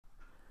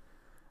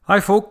Hi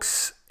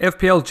folks,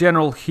 FPL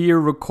General here,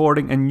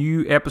 recording a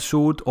new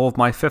episode of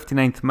my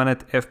 59th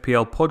minute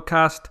FPL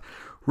podcast,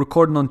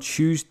 recording on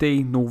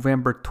Tuesday,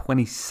 November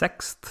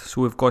 26th.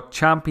 So we've got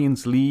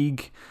Champions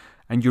League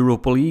and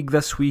Europa League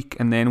this week,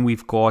 and then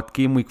we've got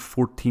Gameweek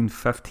 14,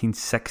 15,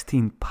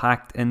 16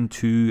 packed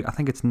into, I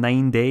think it's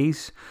 9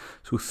 days.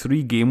 So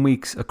 3 game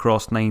weeks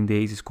across 9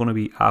 days. It's going to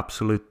be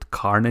absolute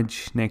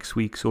carnage next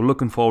week. So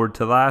looking forward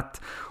to that.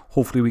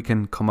 Hopefully we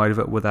can come out of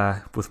it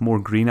with more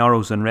green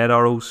arrows than red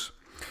arrows.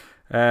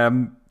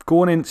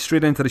 Going in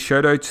straight into the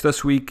shoutouts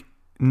this week,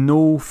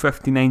 no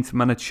 59th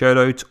minute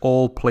shoutouts.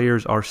 All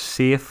players are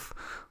safe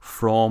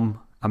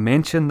from a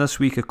mention this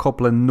week. A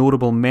couple of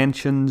notable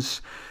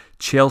mentions.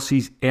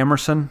 Chelsea's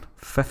Emerson,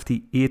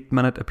 58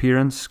 minute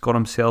appearance, got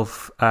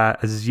himself a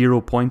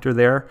 0-pointer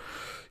there.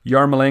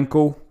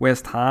 Yarmolenko,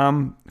 West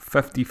Ham,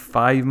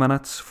 55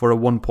 minutes for a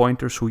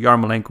 1-pointer. So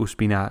Yarmolenko's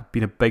been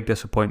a big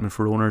disappointment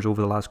for owners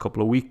over the last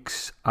couple of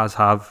weeks, as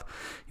have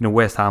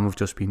West Ham have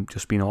just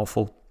been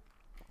awful.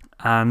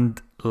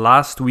 And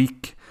last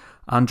week,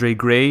 Andre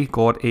Gray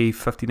got a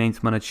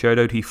 59th minute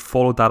shoutout. He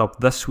followed that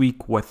up this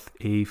week with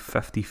a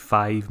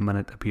 55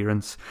 minute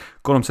appearance.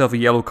 Got himself a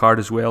yellow card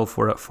as well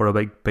for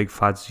a big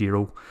fat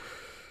 0.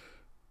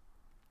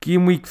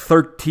 Game week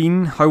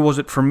 13, how was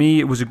it for me?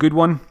 It was a good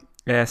one.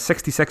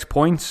 66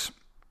 points.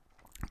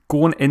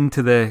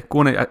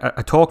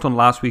 I talked on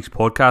last week's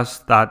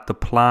podcast that the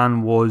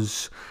plan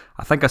was,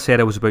 I think I said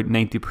I was about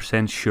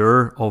 90%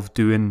 sure of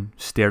doing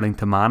Sterling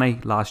to Mane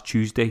last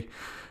Tuesday.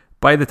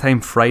 By the time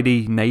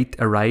Friday night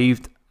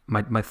arrived,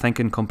 my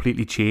thinking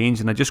completely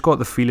changed, and I just got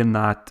the feeling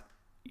that,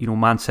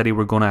 Man City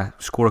were going to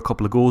score a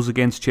couple of goals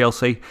against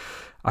Chelsea.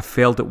 I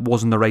felt it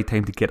wasn't the right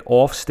time to get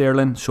off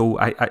Sterling, so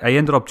I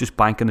ended up just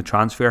banking the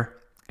transfer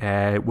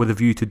with a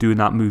view to doing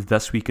that move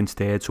this week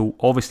instead. So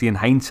obviously in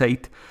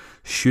hindsight,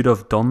 should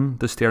have done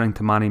the Sterling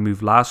to Mane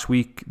move last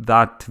week.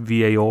 That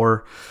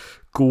VAR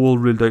goal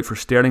ruled out for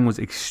Sterling was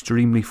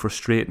extremely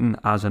frustrating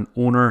as an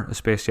owner,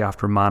 especially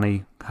after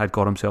Mane had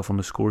got himself on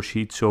the score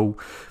sheet. So,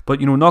 but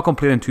not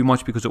complaining too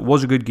much because it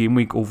was a good game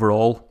week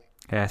overall.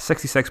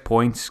 66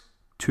 points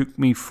took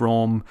me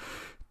from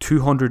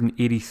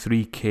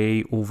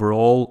 283k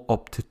overall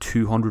up to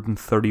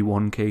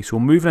 231k. So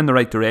moving in the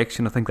right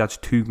direction. I think that's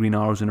 2 green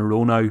arrows in a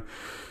row now.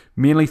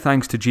 Mainly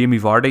thanks to Jamie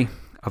Vardy.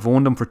 I've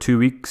owned him for 2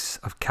 weeks.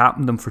 I've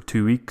captained him for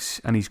 2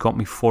 weeks, and he's got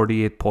me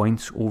 48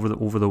 points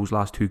over those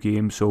last 2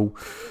 games. So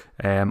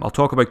I'll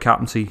talk about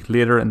captaincy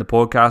later in the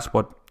podcast.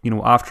 But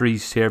after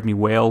he's served me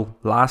well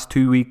last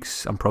 2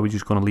 weeks, I'm probably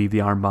just going to leave the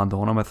armband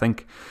on him. I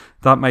think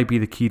that might be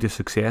the key to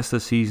success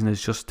this season,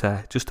 is just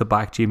to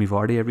back Jamie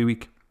Vardy every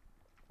week.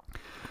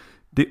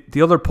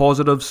 The other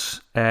positives,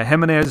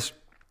 Jimenez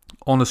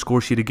on the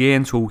score sheet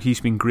again, so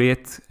he's been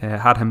great.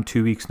 Had him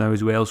 2 weeks now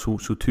as well, so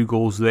 2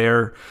 goals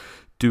there.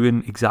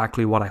 Doing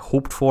exactly what I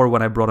hoped for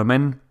when I brought him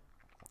in.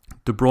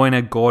 De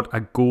Bruyne got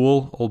a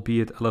goal,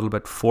 albeit a little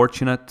bit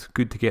fortunate.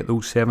 Good to get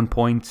those 7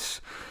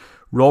 points.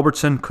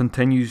 Robertson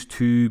continues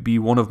to be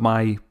one of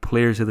my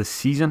players of the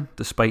season,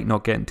 despite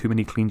not getting too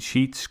many clean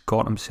sheets.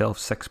 Got himself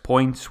 6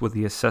 points with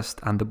the assist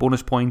and the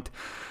bonus point.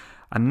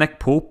 And Nick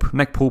Pope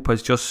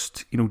has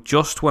just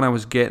when I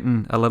was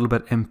getting a little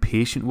bit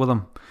impatient with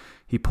him,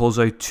 he pulls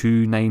out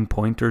 2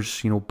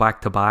 9-pointers,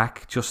 back to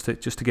back, just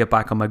to get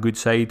back on my good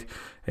side.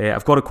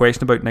 I've got a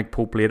question about Nick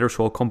Pope later,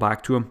 so I'll come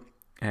back to him.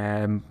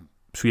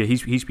 So yeah,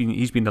 he's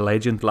been the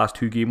legend the last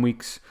 2 game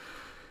weeks.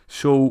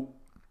 So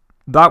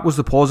that was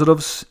the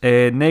positives.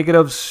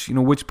 Negatives,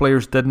 which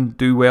players didn't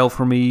do well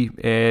for me.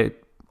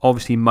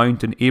 Obviously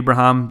Mount and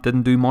Abraham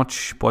didn't do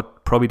much,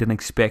 but probably didn't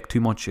expect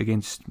too much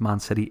against Man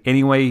City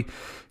anyway.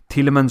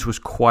 Tielemans was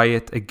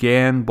quiet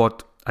again,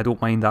 but I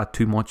don't mind that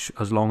too much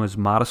as long as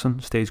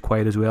Maddison stays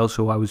quiet as well.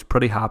 So I was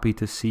pretty happy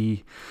to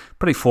see,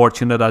 pretty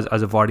fortunate as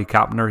a Vardy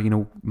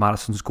captainer,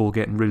 Maddison's goal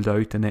getting ruled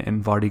out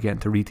and Vardy getting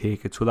to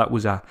retake it. So that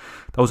was a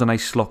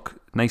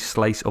nice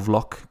slice of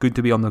luck. Good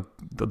to be on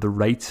the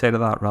right side of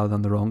that rather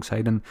than the wrong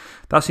side. And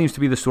that seems to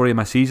be the story of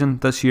my season.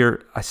 This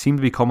year, I seem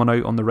to be coming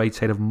out on the right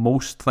side of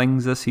most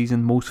things this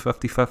season, most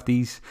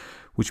 50-50s,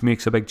 which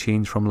makes a big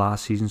change from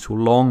last season. So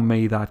long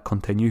may that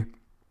continue.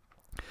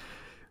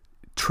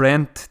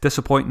 Trent,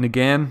 disappointing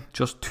again,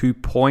 just 2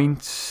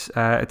 points.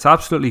 It's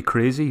absolutely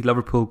crazy.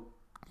 Liverpool,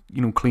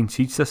 clean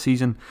sheets this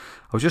season.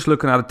 I was just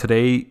looking at it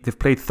today. They've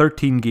played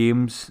 13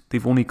 games.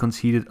 They've only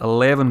conceded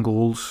 11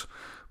 goals,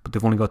 but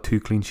they've only got 2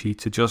 clean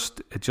sheets. It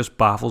just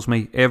baffles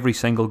me. Every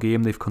single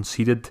game they've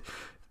conceded,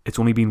 it's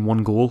only been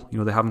 1 goal.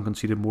 They haven't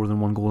conceded more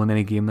than 1 goal in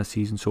any game this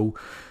season. So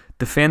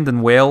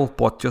defending well,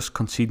 but just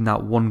conceding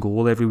that 1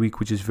 goal every week,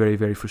 which is very,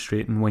 very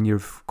frustrating when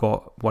you've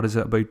got,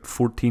 about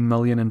 14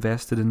 million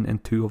invested in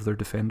 2 of their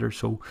defenders.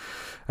 So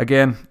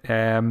again,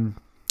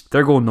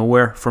 they're going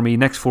nowhere for me.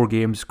 Next 4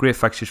 games, great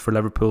fixtures for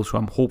Liverpool, so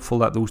I'm hopeful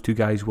that those 2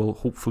 guys will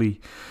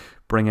hopefully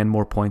bring in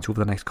more points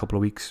over the next couple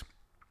of weeks.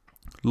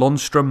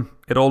 Lundstrom,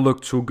 it all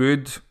looked so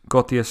good.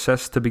 Got the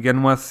assist to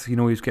begin with. He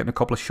was getting a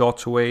couple of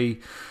shots away,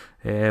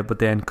 but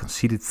then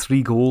conceded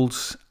 3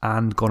 goals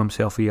and got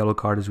himself a yellow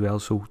card as well.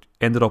 So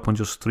ended up on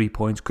just 3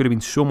 points. Could have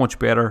been so much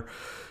better,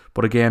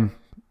 But again,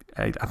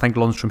 I think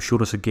Lundstram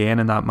showed us again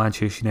in that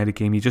Manchester United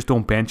game, you just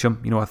don't bench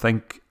him. I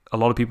think a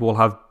lot of people will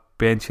have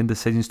benching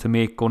decisions to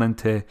make going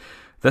into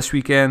this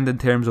weekend in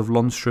terms of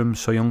Lundstram,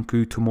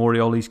 Soyuncu,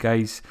 Tomori, all these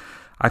guys.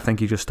 I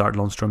think you just start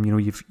Lundstram.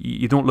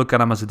 You don't look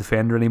at him as a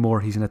defender anymore.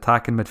 He's an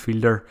attacking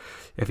midfielder.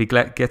 If he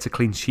gets a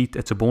clean sheet,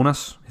 it's a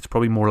bonus. It's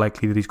probably more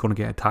likely that he's going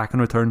to get attacking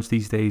returns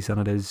these days than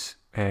it is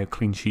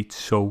clean sheets.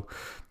 So,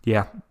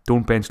 yeah,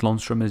 don't bench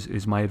Lundstram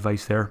is my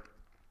advice there.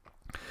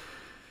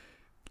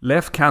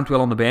 Left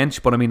Cantwell on the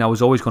bench, but I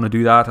was always going to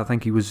do that. I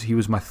think he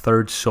was my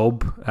third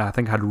sub. I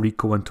think I had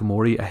Rico and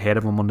Tomori ahead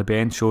of him on the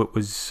bench. So it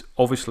was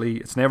obviously,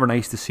 it's never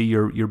nice to see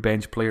your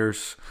bench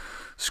players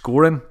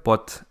scoring,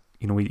 but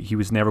he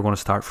was never going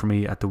to start for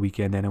me at the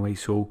weekend anyway.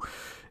 So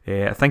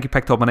I think he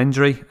picked up an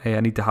injury. I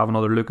need to have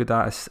another look at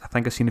that. I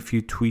think I've seen a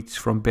few tweets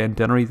from Ben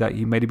Dinnery that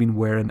he might have been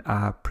wearing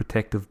a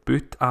protective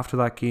boot after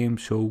that game.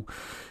 So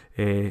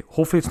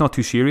hopefully it's not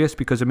too serious,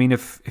 because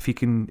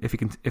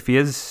if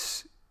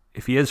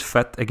he is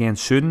fit again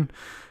soon,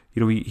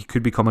 he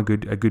could become a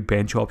good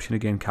bench option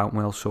again,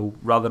 Cantwell. So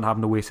rather than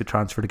having to waste a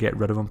transfer to get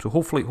rid of him, so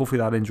hopefully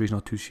that injury is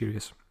not too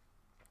serious.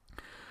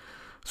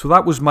 So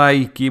that was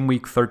my game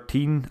week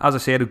 13. As I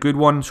said, a good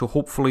one. So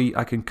hopefully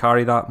I can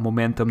carry that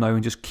momentum now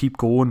and just keep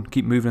going,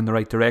 keep moving in the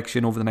right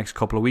direction over the next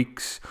couple of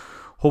weeks.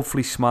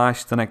 Hopefully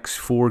smash the next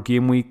 4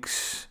 game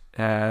weeks.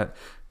 Then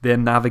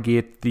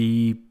navigate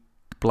the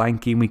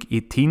blank game week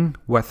 18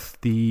 with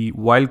the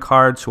wild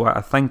card. So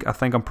I think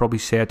I'm probably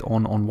set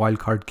on wild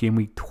card game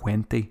week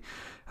 20.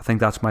 I think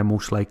that's my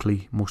most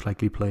likely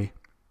play.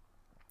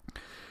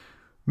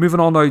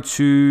 Moving on now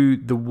to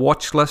the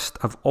watch list.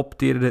 I've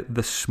updated it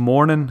this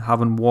morning,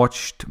 having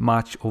watched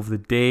match of the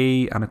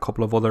day and a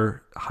couple of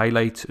other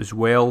highlights as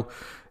well.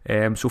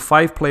 So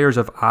 5 players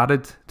I've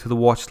added to the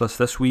watch list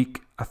this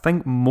week. I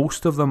think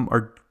most of them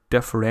are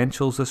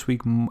differentials this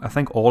week. I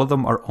think all of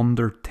them are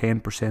under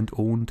 10%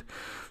 owned.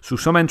 So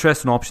some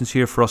interesting options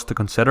here for us to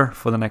consider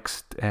for the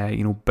next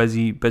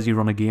busy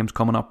run of games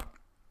coming up.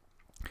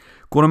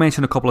 Going to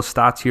mention a couple of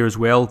stats here as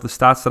well. The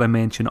stats that I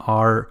mention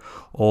are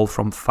all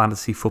from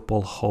Fantasy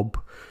Football Hub.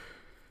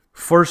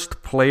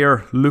 First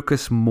player,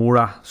 Lucas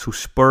Moura. So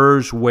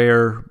Spurs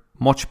were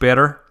much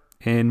better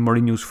in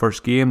Mourinho's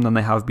first game than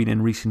they have been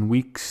in recent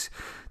weeks.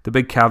 The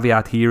big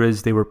caveat here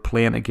is they were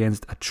playing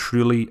against a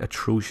truly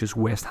atrocious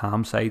West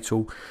Ham side.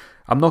 So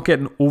I'm not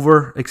getting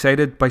over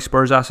excited by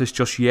Spurs' assets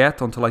just yet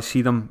until I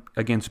see them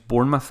against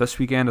Bournemouth this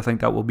weekend. I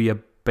think that will be a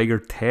bigger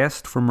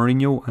test for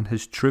Mourinho and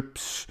his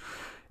troops.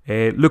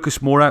 Lucas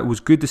Moura, it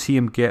was good to see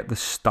him get the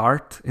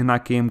start in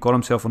that game, got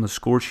himself on the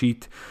score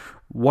sheet.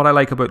 What I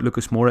like about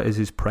Lucas Moura is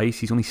his price.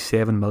 He's only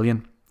 7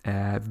 million.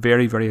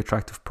 Very, very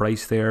attractive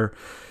price there.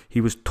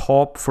 He was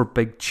top for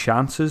big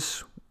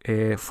chances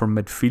for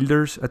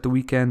midfielders at the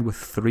weekend with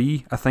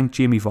 3. I think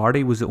Jamie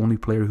Vardy was the only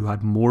player who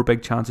had more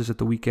big chances at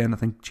the weekend. I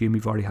think Jamie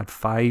Vardy had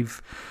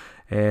 5.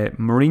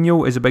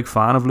 Mourinho is a big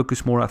fan of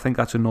Lucas Moura. I think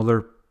that's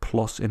another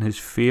plus in his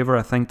favour.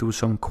 I think there was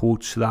some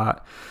quotes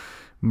that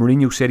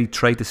Mourinho said he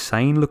tried to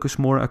sign Lucas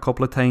Moura a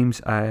couple of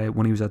times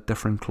when he was at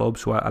different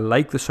clubs. So I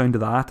like the sound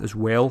of that as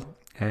well.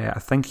 I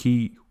think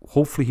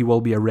hopefully he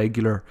will be a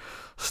regular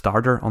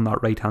starter on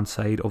that right hand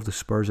side of the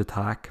Spurs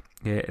attack.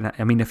 And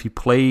I mean, if he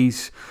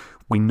plays,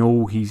 we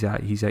know he's a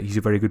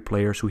very good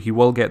player, so he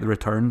will get the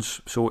returns.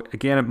 So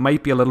again, it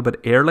might be a little bit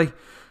early,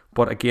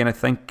 but again, I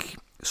think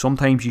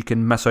sometimes you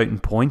can miss out in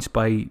points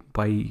by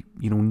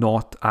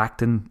not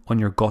acting on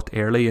your gut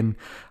early. And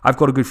I've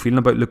got a good feeling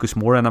about Lucas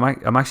Moura, and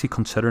I'm actually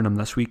considering him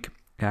this week.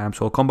 So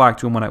I'll come back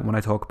to him when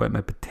I talk about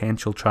my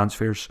potential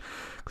transfers,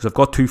 because I've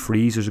got 2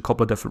 frees. There's a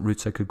couple of different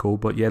routes I could go,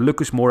 but yeah,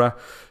 Lucas Moura,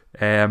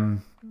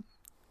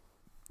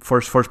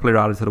 first player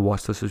added to the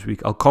watch list this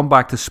week. I'll come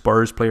back to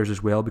Spurs players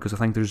as well, because I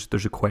think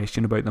there's a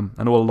question about them.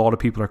 I know a lot of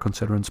people are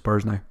considering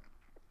Spurs now.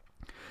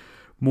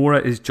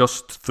 Moura is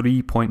just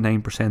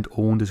 3.9%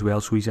 owned as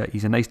well, so he's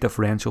a nice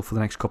differential for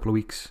the next couple of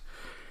weeks.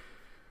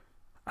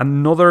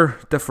 Another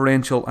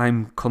differential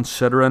I'm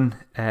considering,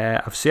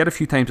 I've said a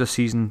few times this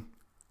season,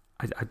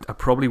 I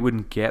probably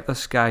wouldn't get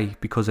this guy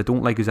because I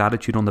don't like his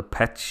attitude on the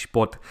pitch,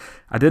 but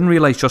I didn't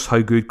realise just how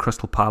good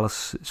Crystal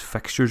Palace's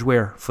fixtures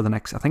were for the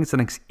next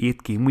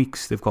 8 game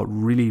weeks. They've got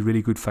really,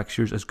 really good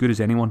fixtures, as good as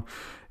anyone.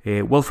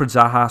 Wilfred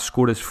Zaha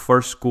scored his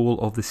first goal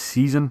of the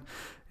season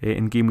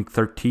in game week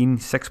 13,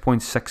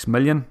 6.6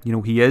 million.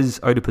 He is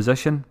out of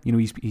position.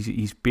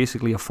 He's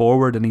basically a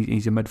forward, and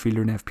he's a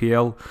midfielder in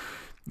FPL.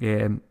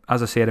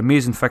 As I said,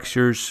 amazing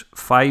fixtures,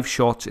 5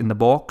 shots in the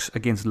box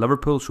against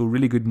Liverpool, so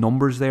really good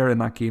numbers there in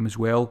that game as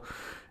well.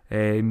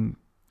 And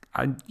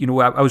I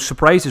was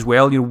surprised as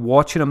well.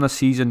 Watching him this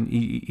season,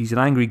 he's an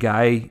angry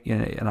guy,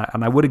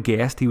 and I would have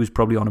guessed he was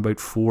probably on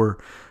about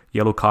 4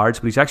 yellow cards,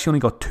 but he's actually only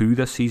got 2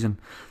 this season.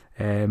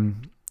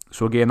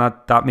 So again,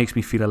 that makes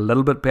me feel a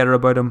little bit better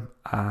about him.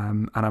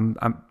 And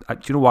do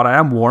you know what? I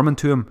am warming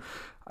to him.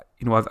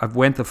 I've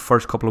went the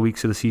first couple of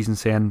weeks of the season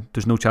saying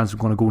there's no chance I'm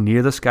going to go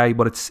near this guy,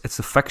 but it's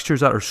the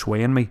fixtures that are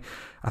swaying me.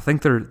 I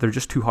think they're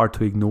just too hard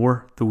to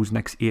ignore, those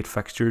next 8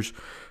 fixtures.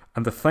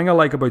 And the thing I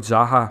like about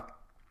Zaha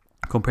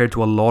compared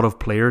to a lot of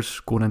players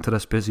going into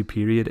this busy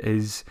period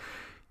is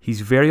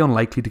he's very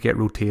unlikely to get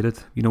rotated.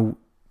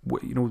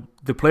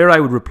 The player I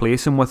would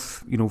replace him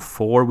with,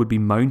 for would be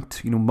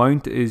Mount.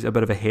 Mount is a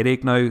bit of a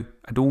headache now.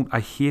 I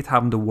hate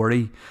having to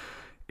worry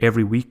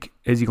every week.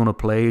 Is he going to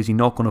play? Is he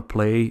not going to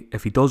play?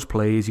 If he does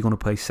play, is he going to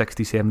play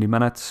 60, 70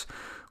 minutes?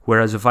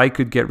 Whereas if I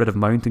could get rid of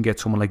Mount and get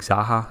someone like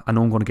Zaha, I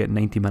know I'm going to get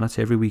 90 minutes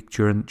every week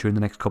during the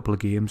next couple of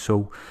games.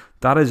 So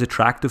that is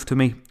attractive to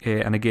me.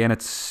 And again,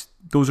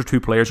 those are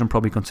two players I'm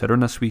probably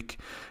considering this week.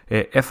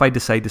 If I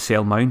decide to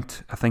sell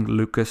Mount, I think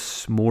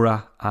Lucas,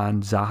 Moura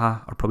and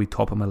Zaha are probably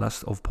top of my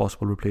list of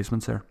possible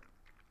replacements there.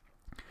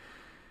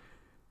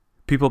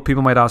 People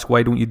might ask,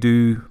 why don't you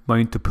do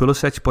Mount to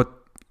Pulisic? But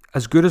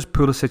as good as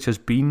Pulisic has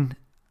been,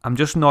 I'm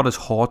just not as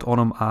hot on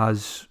him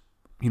as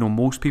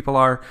most people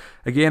are.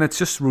 Again, it's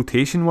just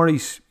rotation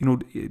worries.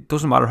 It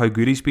doesn't matter how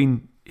good he's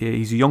been.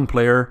 He's a young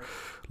player.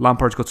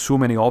 Lampard's got so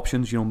many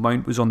options.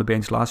 Mount was on the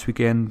bench last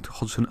weekend.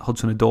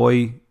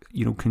 Hudson-Odoi,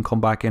 can come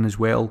back in as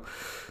well.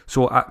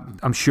 So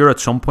I'm sure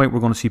at some point we're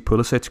going to see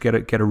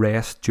Pulisic get a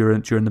rest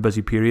during the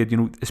busy period.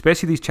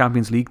 Especially these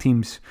Champions League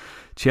teams.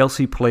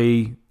 Chelsea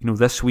play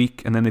this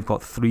week, and then they've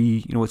got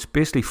 3. It's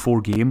basically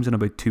 4 games in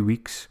about 2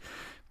 weeks.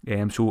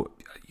 So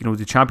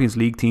the Champions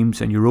League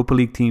teams and Europa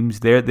League teams,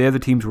 they're the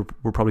teams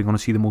we're probably going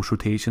to see the most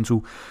rotation.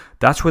 So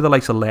that's where the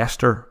likes of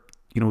Leicester,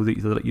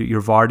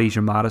 your Vardys,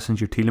 your Madisons,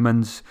 your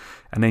Tielemans,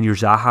 and then your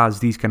Zahas,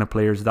 these kind of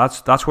players.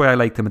 That's why I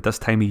like them at this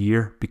time of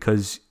year,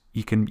 because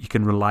you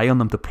can rely on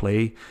them to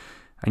play.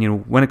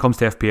 And when it comes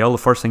to FPL, the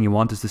first thing you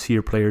want is to see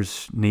your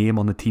player's name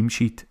on the team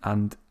sheet,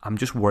 and I'm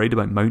just worried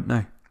about Mount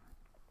now.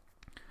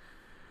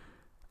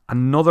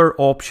 Another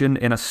option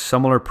in a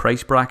similar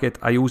price bracket,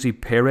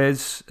 Ayoze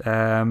Perez.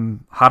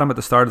 Had him at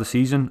the start of the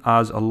season,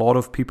 as a lot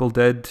of people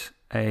did.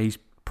 His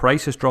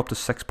price has dropped to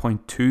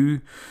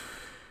 6.2.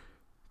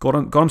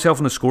 Got himself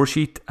on the score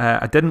sheet.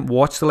 I didn't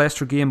watch the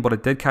Leicester game, but I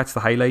did catch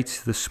the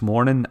highlights this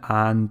morning,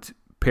 and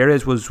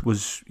Perez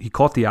he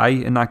caught the eye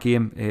in that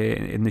game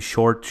in the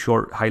short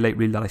highlight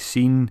reel that I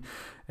seen.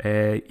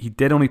 He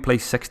did only play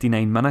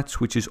 69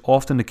 minutes, which is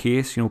often the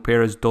case.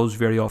 Perez does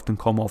very often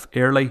come off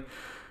early.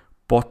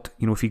 But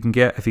if he can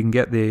get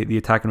the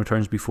attacking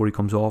returns before he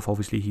comes off,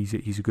 obviously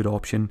he's a good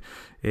option.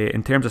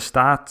 In terms of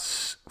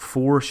stats,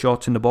 4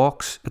 shots in the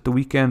box at the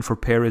weekend for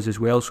Perez as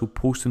well, so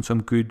posting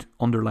some good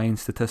underlying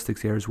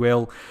statistics there as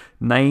well.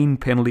 9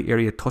 penalty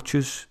area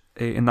touches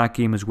in that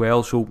game as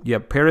well. So yeah,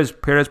 Perez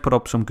put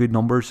up some good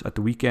numbers at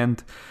the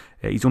weekend.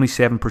 He's only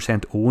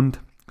 7% owned.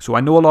 So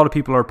I know a lot of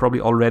people are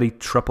probably already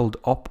tripled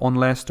up on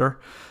Leicester.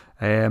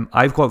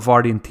 I've got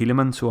Vardy and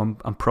Tielemans, so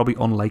I'm probably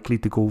unlikely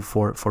to go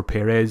for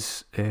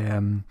Perez.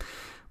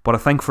 But I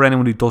think for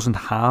anyone who doesn't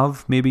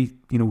have maybe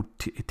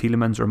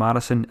Tielemans or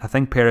Madison, I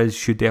think Perez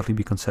should definitely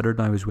be considered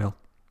now as well.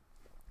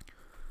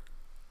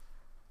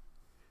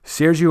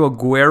 Sergio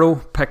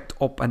Aguero picked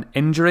up an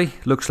injury.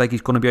 Looks like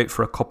he's going to be out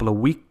for a couple of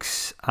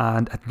weeks,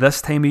 and at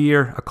this time of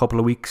year, a couple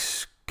of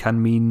weeks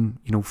can mean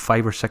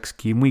 5 or 6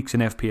 game weeks in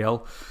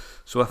FPL.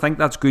 So I think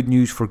that's good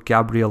news for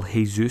Gabriel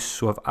Jesus.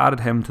 So I've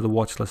added him to the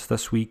watch list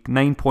this week.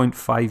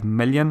 9.5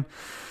 million.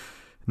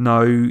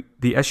 Now,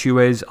 the issue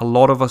is a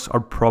lot of us are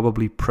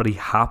probably pretty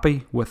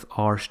happy with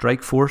our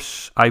strike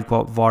force. I've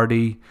got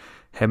Vardy,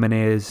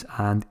 Jimenez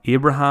and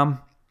Abraham.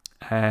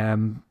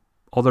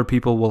 Other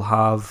people will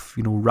have,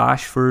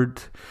 Rashford.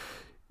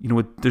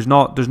 There's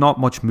not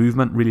much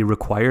movement really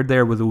required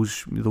there with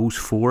those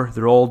 4.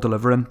 They're all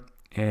delivering.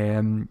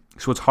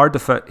 So it's hard to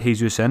fit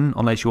Jesus in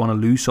unless you want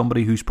to lose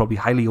somebody who's probably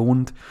highly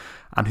owned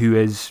and who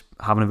is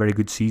having a very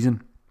good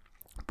season.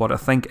 But I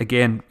think,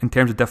 again, in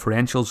terms of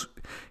differentials,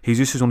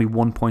 Jesus is only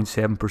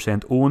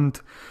 1.7%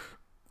 owned.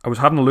 I was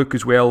having a look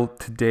as well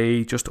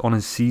today just on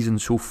his season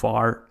so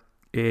far.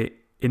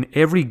 In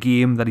every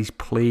game that he's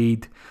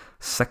played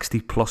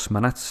 60 plus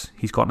minutes,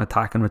 he's got an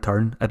attack and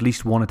return, at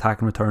least one attack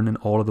and return in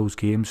all of those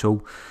games.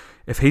 So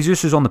if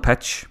Jesus is on the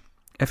pitch,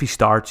 if he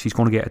starts, he's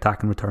going to get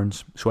attacking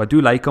returns. So I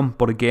do like him,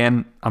 but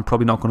again, I'm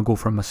probably not going to go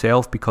for him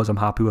myself because I'm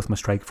happy with my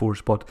strike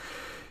force. But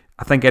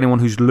I think anyone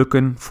who's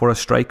looking for a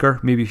striker,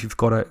 maybe if you've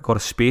got a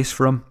space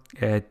for him,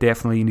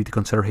 definitely you need to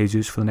consider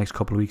Jesus for the next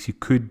couple of weeks. He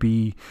could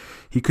be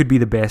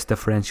the best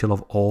differential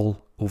of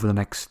all over the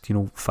next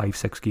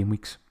 5-6 game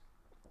weeks.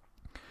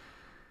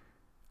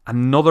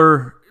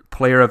 Another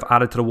player I've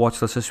added to the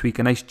watch list this week,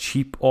 a nice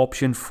cheap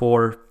option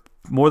for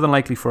more than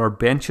likely for our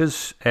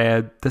benches.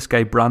 This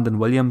guy, Brandon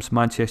Williams,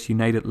 Manchester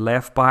United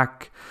left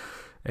back.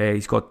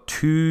 He's got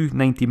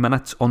 290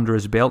 minutes under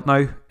his belt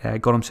now.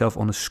 Got himself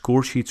on a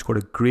score sheet, scored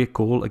a great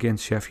goal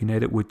against Sheffield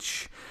United,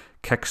 which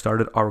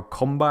kick-started our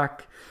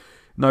comeback.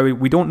 Now,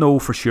 we don't know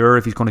for sure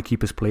if he's going to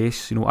keep his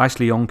place.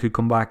 Ashley Young could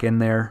come back in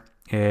there.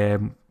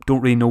 Don't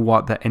really know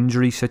what the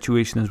injury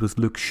situation is with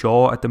Luke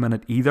Shaw at the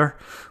minute either.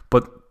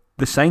 But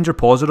the signs are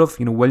positive.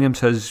 Williams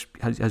has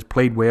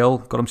played well,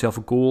 got himself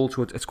a goal,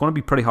 so it's going to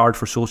be pretty hard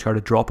for Solskjaer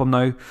to drop him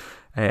now.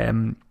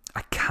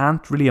 I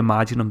can't really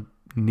imagine him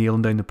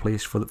nailing down the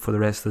place for the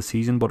rest of the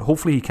season, but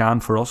hopefully he can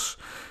for us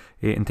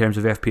in terms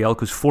of FPL,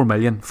 because 4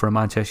 million for a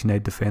Manchester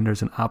United defender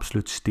is an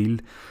absolute steal.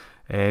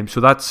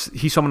 So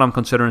he's someone I'm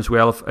considering as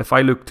well. If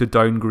I look to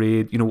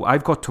downgrade,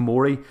 I've got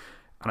Tomori,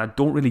 and I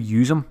don't really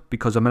use him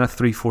because I'm in a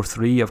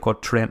 3-4-3. I've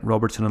got Trent,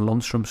 Robertson and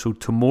Lundstrom. So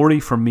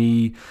Tomori for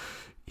me,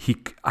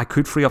 I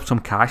could free up some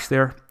cash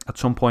there at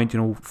some point,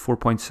 4.6,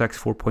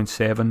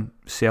 4.7,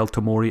 sell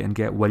Tomori and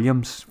get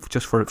Williams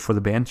just for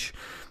the bench,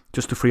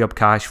 just to free up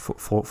cash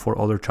for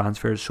other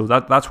transfers. So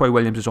that's why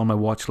Williams is on my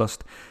watch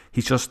list.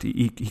 He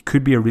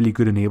could be a really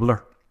good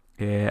enabler.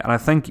 And I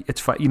think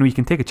it's you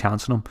can take a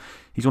chance on him.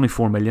 He's only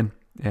 4 million.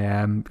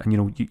 And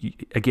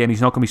again,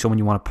 he's not going to be someone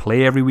you want to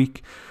play every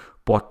week,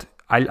 but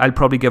I'll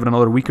probably give it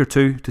another week or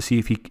two to see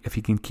if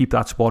he can keep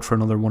that spot for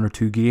another 1 or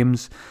 2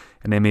 games,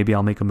 and then maybe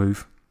I'll make a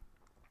move.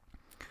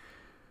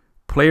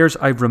 Players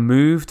I've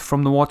removed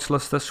from the watch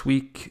list this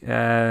week.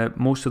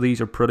 Most of these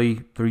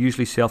they're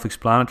usually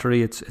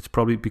self-explanatory. It's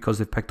probably because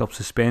they've picked up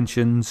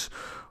suspensions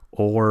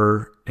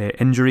or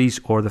injuries,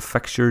 or the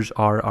fixtures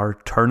are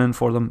turning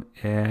for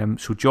them.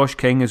 So Josh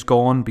King is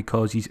gone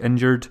because he's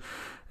injured.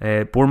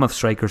 Bournemouth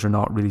strikers are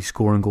not really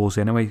scoring goals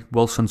anyway.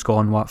 Wilson's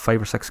gone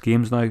 5 or 6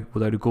 games now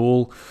without a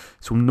goal,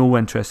 so no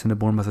interest in the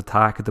Bournemouth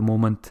attack at the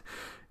moment.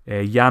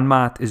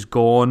 Janmaat is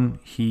gone.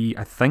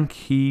 I think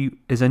he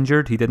is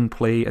injured. He didn't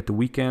play at the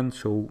weekend,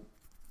 so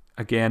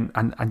again,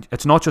 and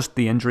it's not just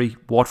the injury.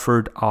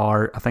 Watford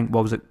I think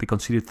they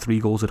conceded 3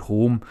 goals at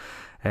home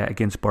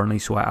against Burnley,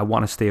 so I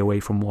want to stay away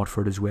from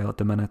Watford as well at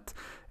the minute.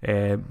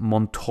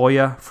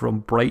 Montoya from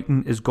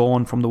Brighton is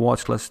gone from the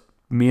watch list,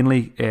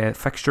 mainly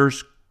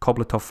fixtures.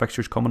 Couple of tough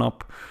fixtures coming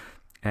up.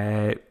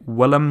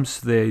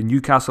 Willems, the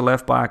Newcastle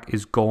left back,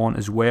 is gone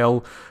as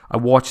well. I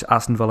watched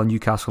Aston Villa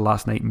Newcastle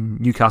last night, and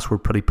Newcastle were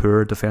pretty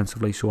poor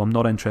defensively, so I'm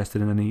not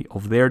interested in any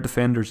of their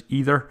defenders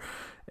either.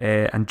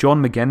 And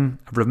John McGinn,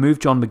 I've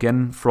removed John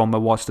McGinn from my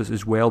watch list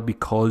as well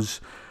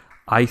because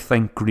I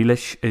think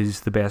Grealish is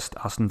the best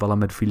Aston Villa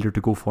midfielder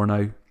to go for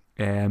now.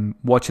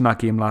 Watching that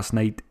game last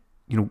night,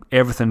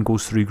 everything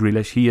goes through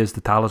Grealish. He is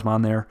the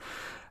talisman there.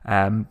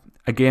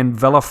 Again,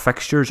 Villa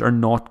fixtures are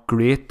not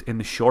great in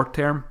the short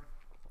term.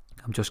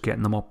 I'm just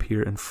getting them up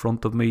here in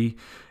front of me.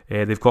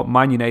 They've got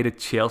Man United,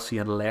 Chelsea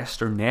and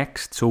Leicester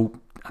next.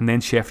 And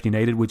then Sheffield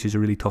United, which is a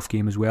really tough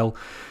game as well.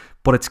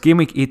 But it's game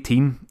week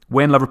 18.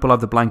 When Liverpool have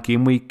the blank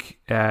game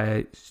week,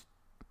 Aston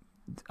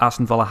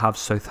Villa have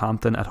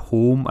Southampton at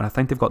home. And I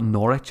think they've got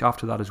Norwich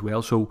after that as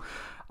well. So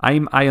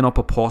I'm eyeing up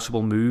a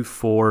possible move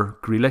for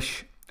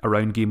Grealish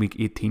around game week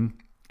 18.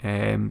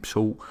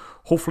 So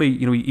hopefully,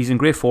 he's in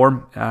great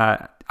form.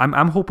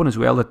 I'm hoping as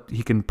well that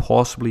he can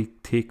possibly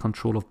take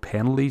control of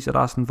penalties at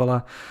Aston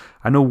Villa.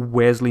 I know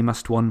Wesley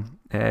missed one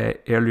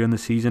earlier in the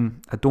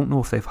season. I don't know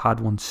if they've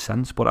had one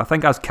since, but I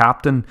think as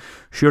captain,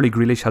 surely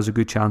Grealish has a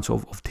good chance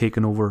of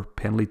taking over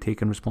penalty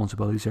taking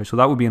responsibilities there. So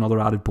that would be another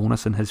added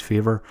bonus in his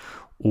favour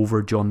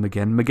over John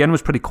McGinn. McGinn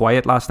was pretty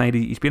quiet last night.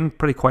 He's been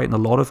pretty quiet in a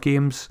lot of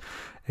games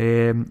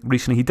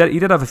recently. He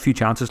did have a few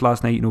chances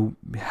last night.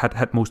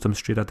 Hit most of them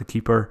straight at the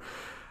keeper.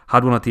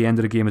 Had one at the end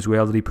of the game as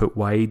well that he put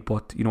wide.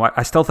 But,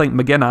 I still think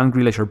McGinn and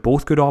Grealish are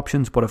both good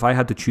options. But if I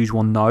had to choose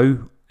one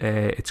now,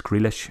 it's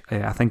Grealish.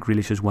 I think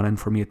Grealish is winning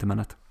for me at the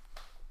minute.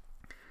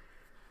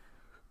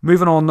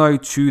 Moving on now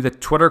to the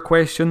Twitter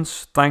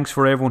questions. Thanks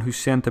for everyone who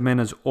sent them in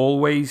as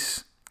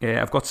always.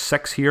 I've got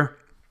 6 here.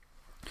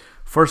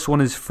 First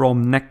one is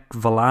from Nick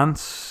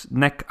Valance.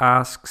 Nick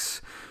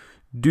asks,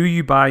 do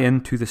you buy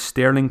into the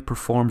Sterling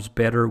performs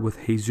better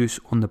with Jesus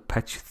on the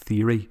pitch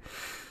theory?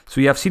 So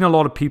yeah, I've seen a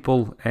lot of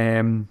people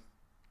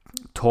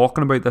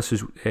talking about this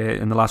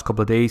in the last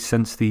couple of days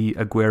since the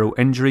Aguero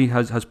injury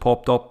has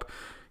popped up.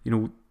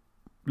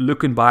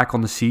 Looking back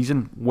on the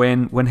season,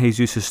 when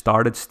Jesus has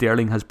started,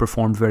 Sterling has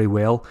performed very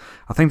well.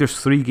 I think there's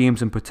 3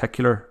 games in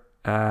particular.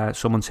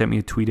 Someone sent me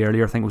a tweet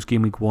earlier. I think it was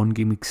game week 1,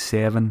 game week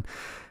 7,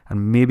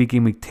 and maybe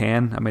game week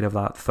 10. I might have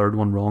that third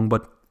one wrong,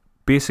 but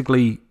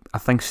basically, I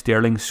think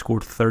Sterling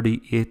scored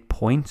 38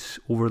 points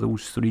over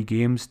those 3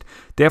 games.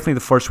 Definitely the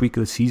first week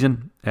of the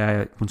season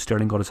when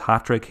Sterling got his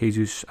hat-trick.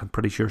 Jesus, I'm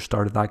pretty sure,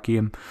 started that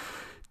game.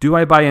 Do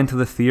I buy into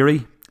the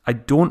theory? I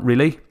don't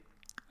really.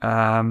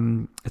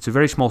 It's a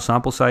very small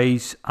sample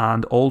size,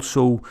 and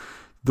also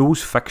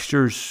those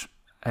fixtures,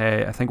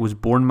 I think it was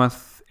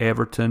Bournemouth,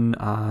 Everton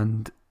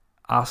and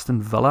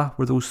Aston Villa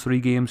were those 3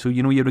 games. So,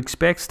 you'd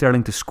expect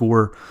Sterling to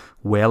score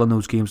well in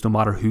those games no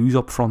matter who's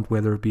up front,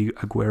 whether it be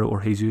Aguero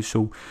or Jesus.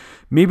 So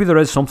maybe there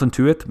is something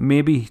to it.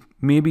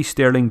 Maybe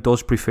Sterling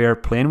does prefer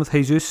playing with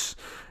Jesus.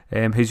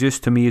 Jesus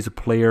to me is a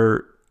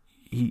player,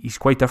 he's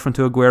quite different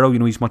to Aguero.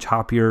 He's much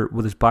happier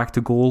with his back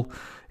to goal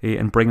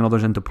and bringing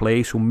others into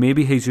play. So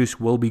maybe Jesus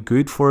will be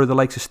good for the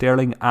likes of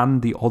Sterling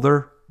and the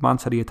other Man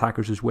City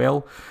attackers as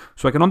well.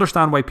 So I can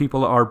understand why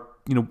people are,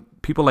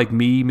 people like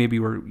me maybe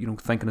were,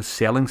 thinking of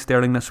selling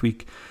Sterling this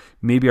week,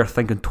 maybe are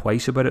thinking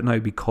twice about it now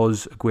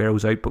because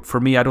Aguero's out. But for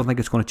me, I don't think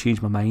it's going to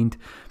change my mind.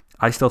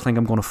 I still think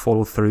I'm going to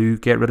follow through,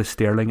 get rid of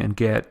Sterling and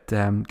get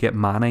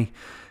Mane,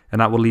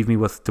 and that will leave me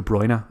with De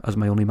Bruyne as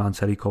my only Man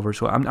City cover.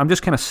 So I'm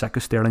just kind of sick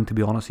of Sterling, to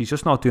be honest. He's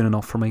just not doing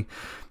enough for me,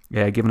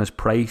 given his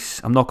price.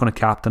 I'm not going to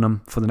captain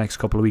him for the next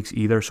couple of weeks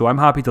either, so I'm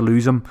happy to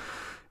lose him.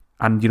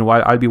 And,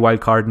 I'll be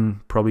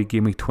wildcarding probably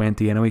game week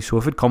 20 anyway. So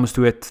if it comes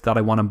to it that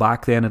I want him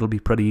back, then it'll be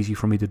pretty easy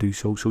for me to do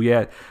so. So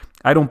yeah,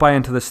 I don't buy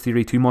into this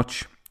theory too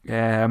much.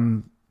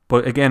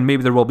 But again,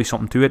 maybe there will be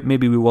something to it.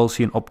 Maybe we will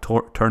see an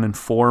upturn in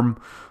form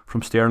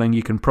from Sterling.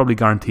 You can probably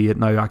guarantee it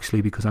now,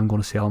 actually, because I'm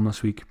going to sell him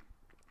this week.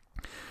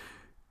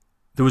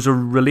 There was a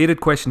related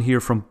question here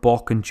from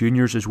Bock and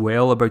Juniors as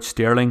well about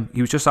Sterling.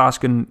 He was just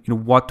asking,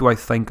 what do I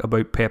think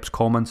about Pep's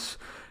comments?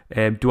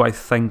 Do I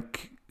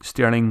think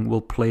Sterling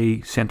will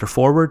play centre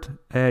forward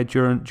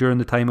during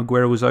the time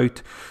Aguero was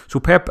out? So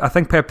I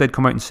think Pep did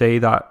come out and say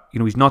that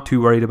he's not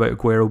too worried about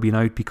Aguero being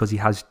out because he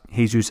has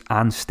Jesus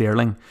and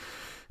Sterling.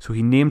 So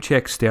he name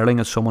checks Sterling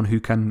as someone who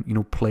can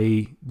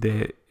play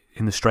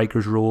in the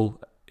striker's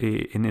role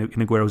in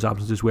Aguero's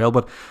absence as well.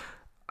 But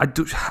I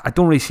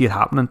don't really see it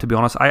happening, to be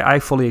honest. I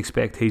fully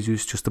expect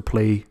Jesus just to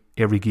play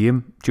every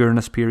game during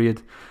this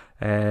period.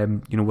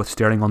 With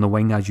Sterling on the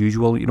wing as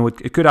usual.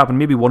 It could happen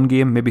maybe one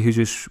game, maybe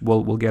Jesus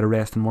will get a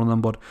rest in one of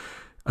them, but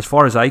as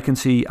far as I can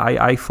see,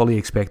 I fully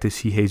expect to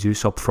see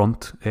Jesus up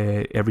front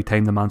every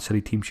time the Man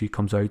City team sheet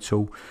comes out.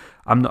 So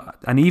I'm not,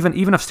 and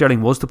even if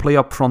Sterling was to play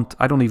up front,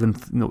 I don't even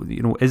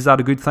know, is that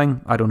a good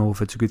thing? I don't know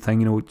if it's a good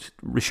thing.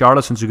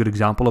 Richarlison's a good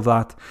example of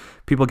that.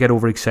 People get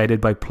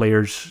overexcited by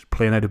players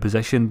playing out of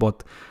position,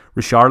 but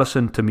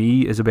Richarlison to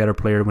me is a better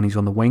player when he's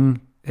on the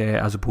wing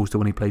as opposed to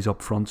when he plays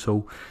up front.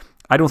 So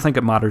I don't think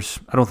it matters.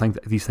 I don't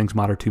think these things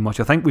matter too much.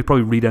 I think we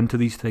probably read into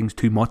these things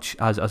too much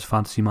as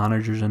fantasy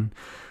managers, and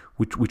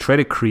we try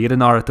to create a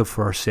narrative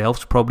for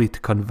ourselves, probably to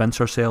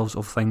convince ourselves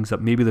of things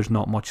that maybe there's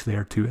not much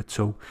there to it.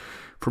 So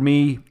for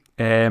me,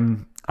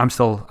 I'm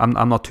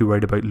not too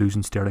worried about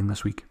losing Sterling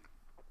this week.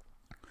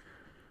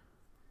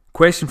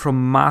 Question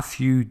from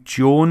Matthew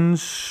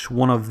Jones,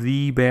 one of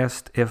the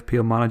best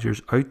FPL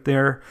managers out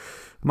there.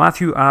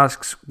 Matthew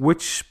asks,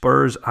 which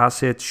Spurs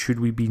assets should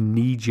we be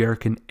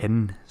knee-jerking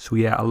in? So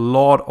yeah, a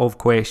lot of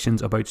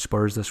questions about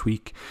Spurs this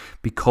week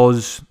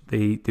because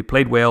they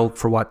played well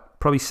for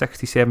probably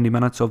 60-70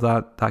 minutes of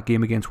that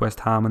game against West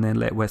Ham and then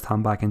let West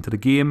Ham back into the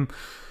game.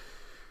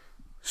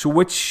 So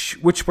which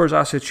Spurs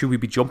assets should we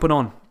be jumping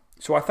on?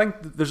 So I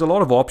think there's a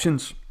lot of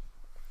options.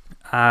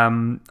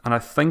 And I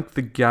think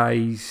the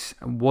guys,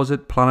 was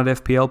it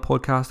Planet FPL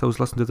podcast I was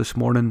listening to this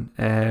morning,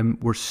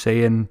 were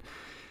saying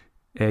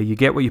you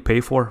get what you pay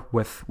for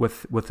with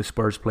the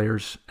Spurs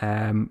players.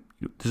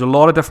 There's a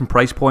lot of different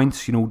price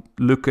points.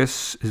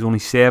 Lucas is only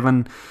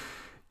 7.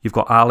 You've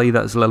got Ali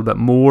that is a little bit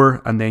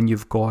more, and then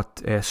you've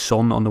got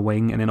Son on the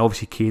wing, and then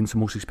obviously Kane's the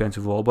most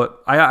expensive of all.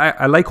 But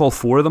I like all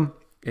four of them.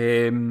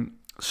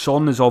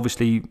 Son is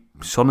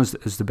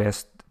the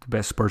best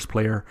Spurs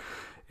player.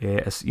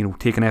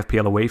 Taking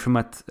FPL away from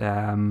it.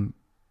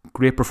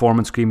 Great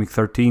performance, Game Week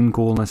 13,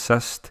 goal and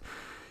assist.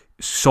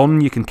 Son,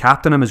 you can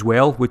captain him as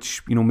well,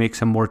 which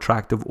makes him more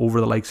attractive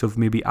over the likes of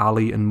maybe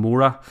Ali and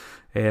Mora.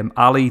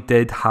 Ali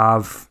did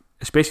have,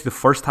 especially the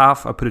first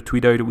half, I put a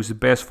tweet out, it was the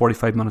best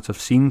 45 minutes I've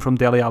seen from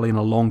Dele Alli in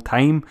a long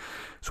time.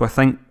 So I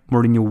think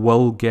Mourinho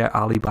will get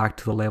Ali back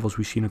to the levels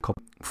we've seen a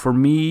couple. For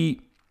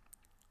me,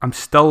 I'm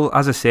still,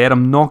 as I said,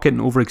 I'm not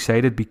getting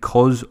overexcited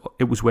because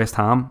it was West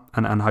Ham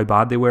and how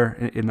bad they were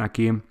in that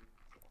game.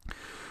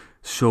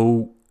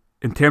 So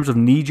in terms of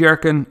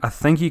knee-jerking, I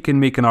think you can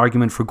make an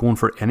argument for going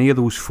for any of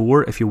those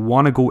four. If you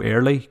want to go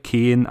early,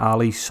 Kane,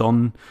 Ali,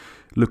 Son,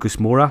 Lucas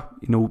Moura,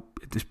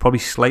 it's probably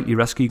slightly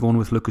risky going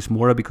with Lucas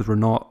Moura because we're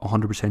not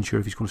 100% sure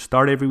if he's going to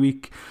start every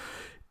week.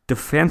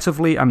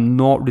 Defensively, I'm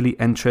not really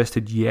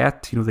interested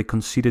yet. They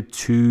conceded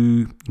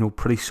 2,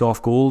 pretty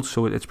soft goals,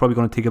 so it's probably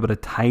going to take a bit of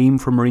time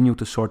for Mourinho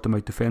to sort them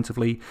out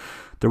defensively.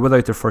 They're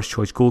without their first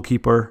choice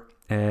goalkeeper.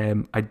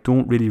 I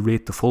don't really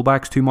rate the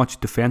fullbacks too much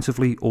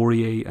defensively,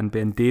 Aurier and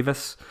Ben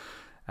Davis.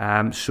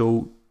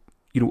 So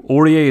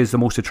Aurier is the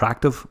most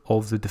attractive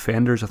of the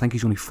defenders. I think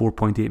he's only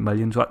 4.8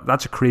 million, so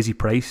that's a crazy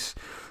price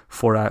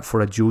for a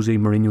Jose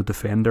Mourinho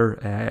defender.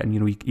 And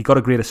he got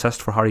a great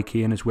assist for Harry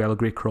Kane as well, a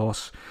great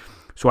cross.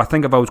 So I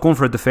think if I was going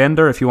for a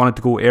defender, if you wanted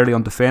to go early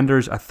on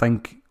defenders, I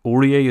think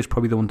Aurier is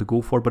probably the one to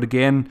go for. But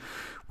again,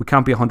 we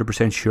can't be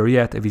 100% sure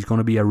yet if he's going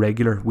to be a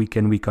regular week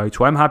in, week out.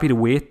 So I'm happy to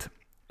wait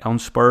on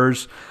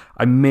Spurs.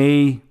 I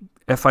may,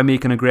 if I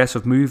make an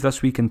aggressive move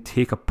this week and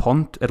take a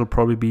punt, it'll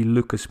probably be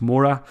Lucas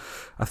Moura.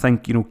 I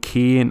think,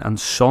 Kane and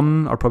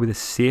Son are probably the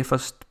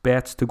safest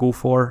bets to go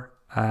for.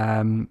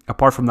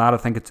 Apart from that, I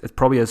think it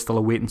probably is still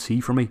a wait and see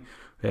for me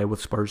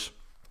with Spurs.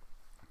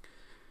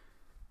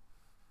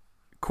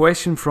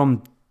 Question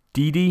from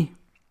Didi.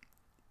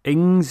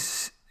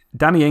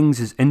 Danny Ings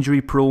is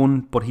injury prone,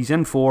 but he's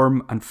in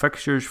form and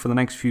fixtures for the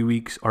next few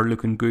weeks are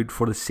looking good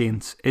for the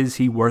Saints. Is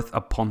he worth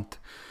a punt?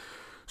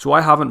 So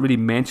I haven't really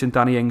mentioned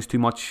Danny Ings too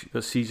much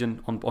this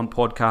season on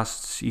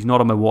podcasts. He's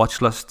not on my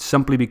watch list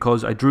simply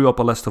because I drew up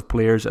a list of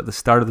players at the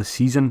start of the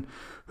season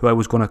who I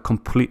was going to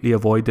completely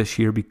avoid this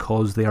year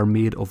because they are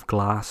made of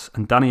glass.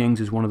 And Danny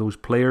Ings is one of those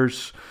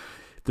players.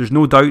 There's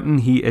no doubting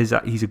he's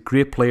a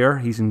great player.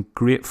 He's in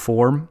great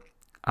form.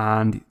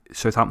 And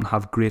Southampton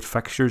have great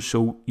fixtures,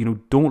 so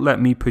don't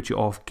let me put you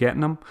off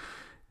getting him.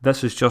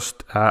 This is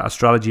just a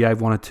strategy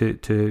I've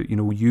wanted to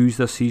use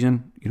this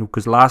season.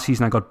 Because last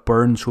season I got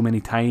burned so many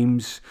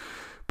times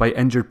by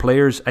injured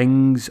players.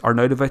 Ings,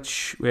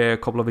 Arnautovic, a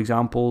couple of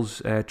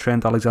examples.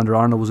 Trent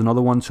Alexander-Arnold was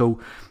another one. So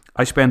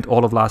I spent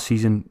all of last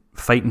season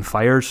fighting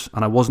fires,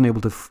 and I wasn't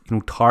able to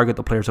target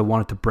the players I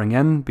wanted to bring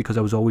in because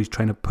I was always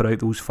trying to put out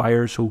those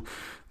fires. So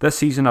this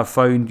season I've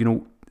found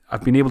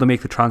I've been able to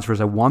make the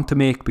transfers I want to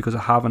make because I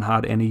haven't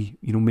had any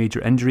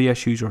major injury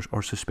issues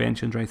or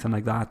suspensions or anything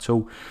like that.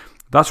 So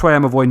that's why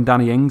I'm avoiding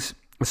Danny Ings,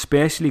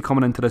 especially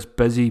coming into this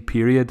busy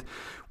period.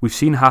 We've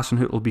seen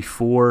Hasenhüttl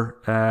before,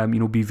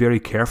 be very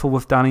careful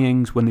with Danny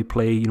Ings when they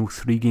play,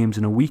 3 games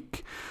in a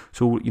week.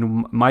 So,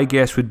 my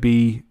guess would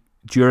be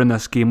during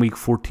this game week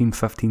 14,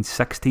 15,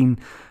 16,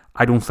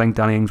 I don't think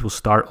Danny Ings will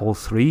start all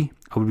 3.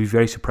 I would be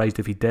very surprised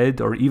if he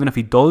did, or even if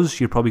he does,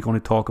 you're probably going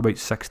to talk about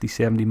 60,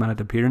 70-minute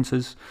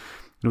appearances.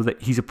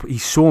 That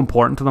he's so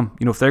important to them.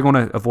 If they're going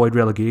to avoid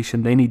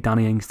relegation, they need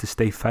Danny Ings to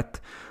stay fit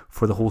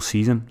for the whole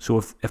season. So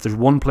if there's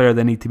one player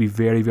they need to be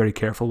very, very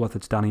careful with,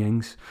 it's Danny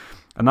Ings.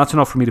 And that's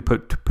enough for me to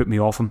put me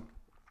off him.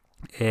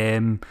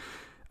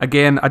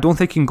 Again, I don't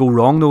think you can go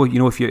wrong though.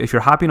 If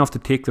you're happy enough to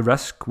take the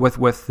risk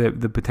with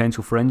the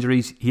potential for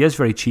injuries, he is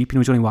very cheap.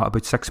 He's only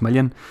about 6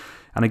 million.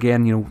 And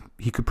again,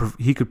 he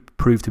could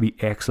prove to be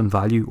excellent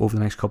value over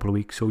the next couple of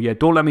weeks. So yeah,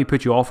 don't let me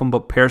put you off him.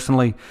 But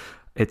personally,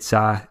 it's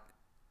I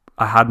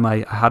had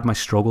my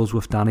struggles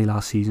with Danny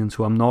last season,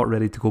 so I'm not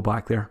ready to go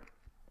back there.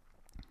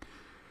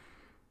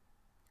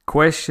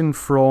 Question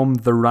from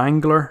the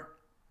Wrangler.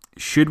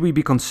 Should we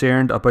be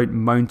concerned about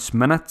Mount's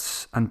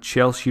minutes and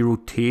Chelsea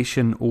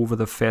rotation over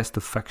the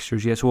festive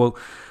fixtures? Yes, well,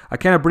 I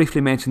kind of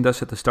briefly mentioned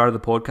this at the start of the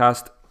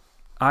podcast.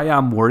 I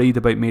am worried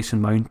about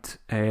Mason Mount.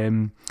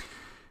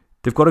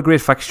 They've got a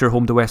great fixture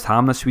home to West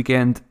Ham this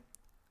weekend.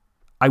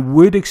 I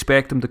would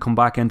expect him to come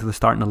back into the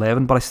starting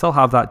 11, but I still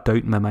have that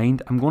doubt in my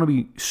mind. I'm going to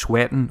be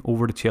sweating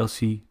over the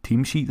Chelsea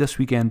team sheet this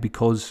weekend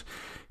because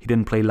he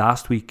didn't play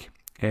last week.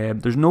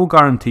 There's no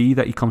guarantee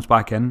that he comes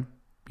back in.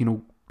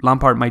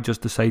 Lampard might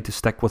just decide to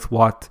stick with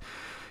what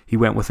he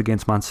went with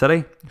against Man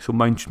City, so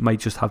Mount might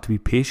just have to be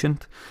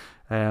patient.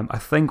 I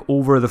think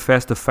over the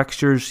festive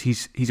fixtures,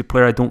 he's a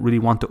player I don't really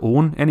want to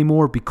own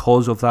anymore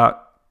because of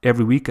that.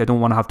 Every week, I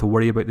don't want to have to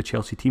worry about the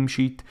Chelsea team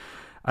sheet,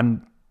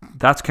 and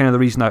that's kind of the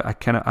reason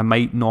I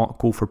might not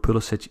go for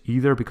Pulisic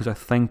either, because I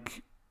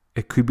think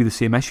it could be the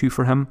same issue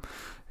for him.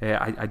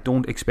 I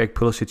don't expect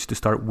Pulisic to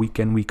start week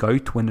in, week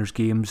out when there's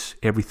games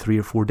every 3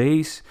 or 4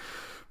 days.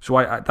 So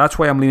that's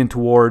why I'm leaning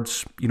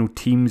towards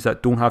teams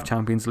that don't have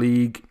Champions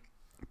League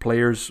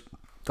players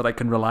that I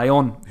can rely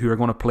on who are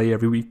going to play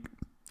every week,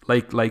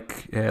 like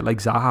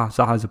Zaha.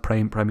 Zaha is a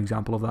prime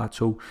example of that.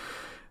 So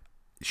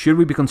should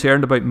we be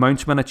concerned about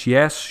Mount's minutes?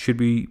 Yes.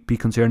 Should we be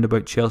concerned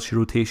about Chelsea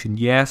rotation?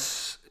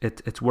 Yes.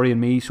 It's worrying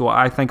me. So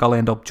I think I'll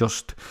end up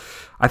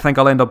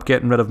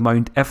getting rid of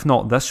Mount, if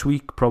not this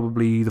week,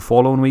 probably the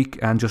following week,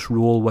 and just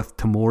roll with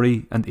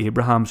Tomori and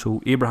Abraham.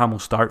 So Abraham will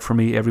start for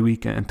me every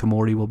week, and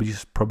Tomori will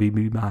probably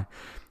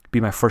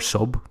be my first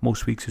sub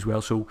most weeks as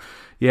well. So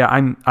yeah,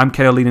 I'm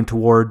kind of leaning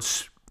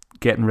towards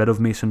getting rid of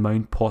Mason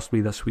Mount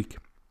possibly this week.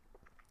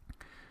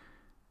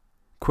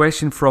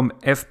 Question from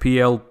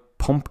FPL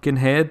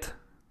Pumpkinhead.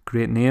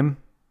 Great name.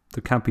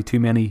 There can't be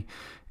too many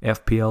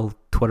FPL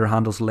Twitter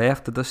handles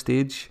left at this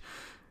stage.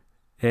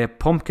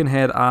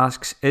 Pumpkinhead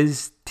asks,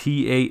 is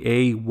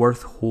TAA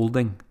worth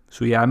holding?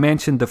 So yeah, I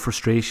mentioned the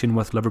frustration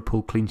with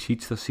Liverpool clean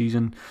sheets this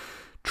season.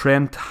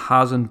 Trent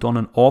hasn't done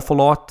an awful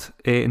lot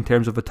in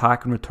terms of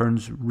attack and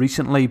returns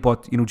recently,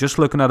 but just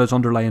looking at his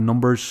underlying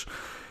numbers,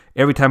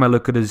 every time I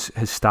look at his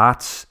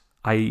stats,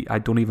 I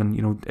don't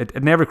even,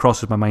 it never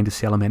crosses my mind to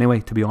sell him anyway,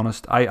 to be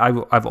honest.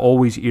 I've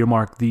always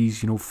earmarked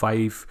these,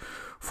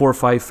 4 or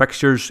 5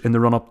 fixtures in the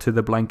run-up to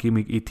the blank game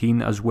week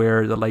 18 as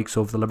where the likes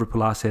of the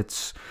Liverpool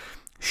assets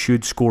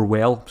should score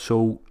well.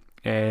 So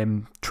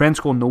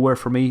Trent's going nowhere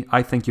for me.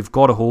 I think you've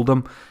got to hold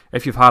him.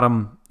 If you've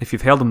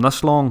held him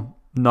this long,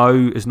 now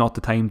is not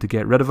the time to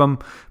get rid of him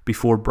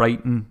before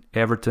Brighton,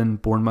 Everton,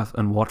 Bournemouth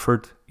and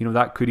Watford.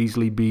 That could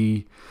easily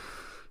be...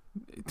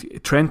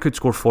 Trent could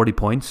score 40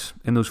 points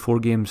in those 4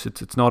 games.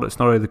 It's not out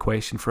of the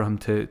question for him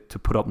to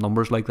put up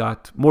numbers like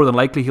that. More than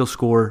likely he'll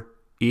score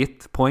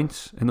 8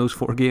 points in those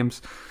 4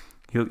 games.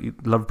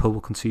 Liverpool will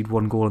concede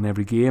 1 goal in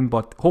every game,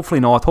 but hopefully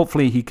not.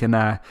 Hopefully he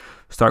can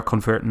start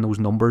converting those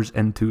numbers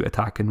into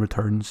attacking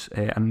returns,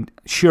 and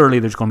surely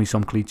there's going to be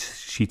some clean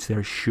sheets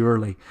there.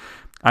 Surely,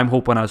 I'm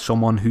hoping as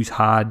someone who's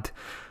had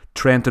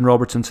Trent and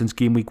Robertson since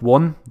game week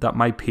 1 that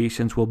my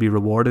patience will be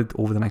rewarded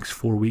over the next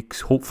 4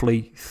 weeks.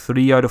 Hopefully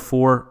 3 out of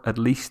 4 at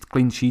least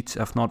clean sheets,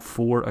 if not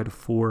 4 out of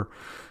 4.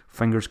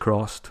 Fingers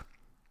crossed.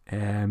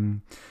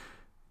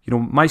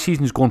 My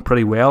season's going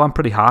pretty well. I'm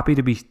pretty happy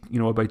to be,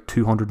 about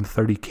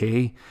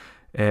 230k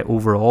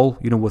overall,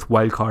 with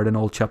wildcard and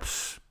all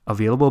chips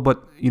available.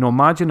 But,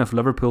 imagine if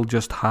Liverpool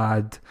just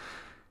had...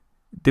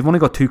 They've only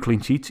got 2 clean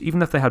sheets.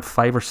 Even if they had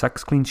 5 or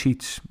 6 clean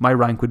sheets, my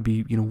rank would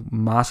be,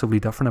 massively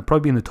different. I'd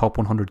probably be in the top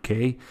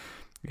 100k.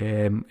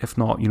 if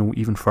not,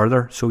 even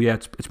further. So yeah,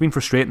 it's been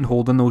frustrating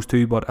holding those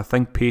two, but I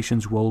think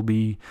patience will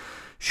be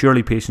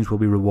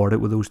rewarded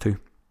with those two.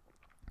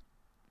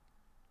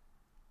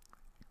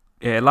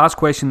 Last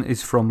question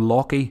is from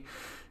Lockie.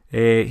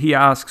 He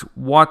asks,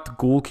 what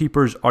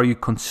goalkeepers are you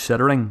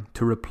considering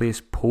to replace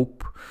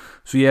Pope?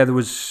 So yeah,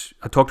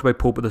 I talked about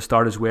Pope at the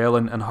start as well,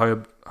 and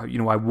how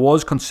I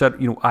was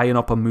eyeing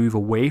up a move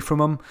away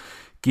from him.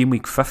 Game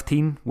week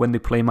 15 when they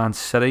play Man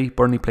City,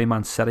 Burnley play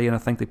Man City, and I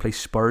think they play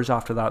Spurs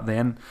after that.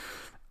 Then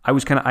I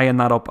was kind of eyeing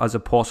that up as a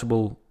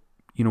possible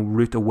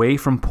route away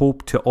from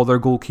Pope to other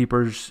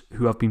goalkeepers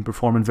who have been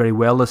performing very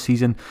well this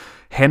season.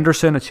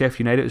 Henderson at Sheffield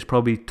United is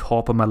probably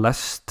top of my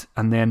list,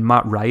 and then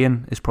Matt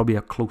Ryan is probably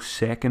a close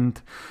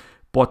second.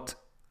 But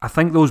I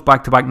think those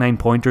back-to-back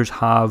 9-pointers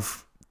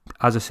have,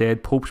 as I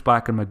said, Pope's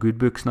back in my good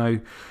books now.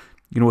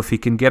 If he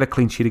can get a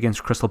clean sheet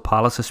against Crystal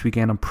Palace this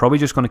weekend, I'm probably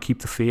just going to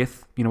keep the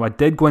faith. I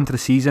did go into the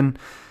season,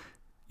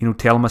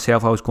 telling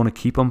myself I was going to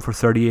keep him for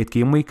 38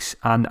 game weeks,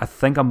 and I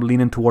think I'm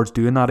leaning towards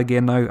doing that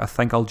again now. I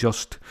think I'll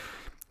just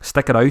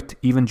stick it out,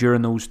 even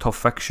during those tough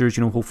fixtures.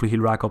 Hopefully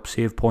he'll rack up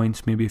save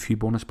points, maybe a few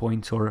bonus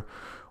points, or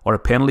a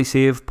penalty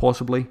save,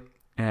 possibly.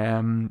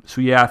 So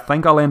yeah, I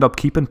think I'll end up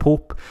keeping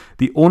Pope.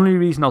 The only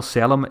reason I'll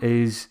sell him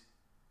is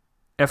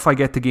if I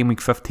get to game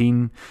week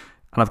 15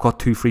 and I've got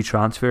 2 free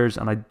transfers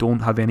and I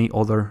don't have any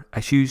other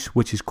issues,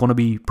 which is going to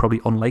be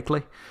probably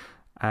unlikely.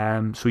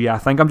 So yeah, I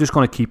think I'm just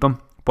going to keep him.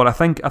 But I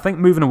think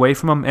moving away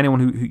from him, anyone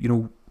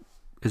who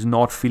is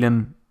not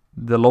feeling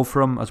the love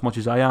for him as much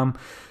as I am,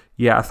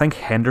 yeah, I think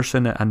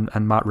Henderson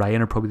and Matt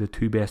Ryan are probably the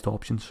 2 best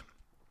options.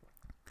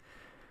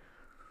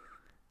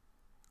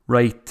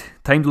 Right,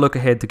 time to look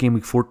ahead to game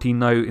week 14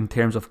 now in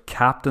terms of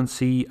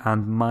captaincy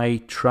and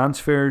my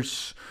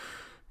transfers.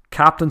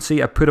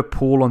 Captaincy, I put a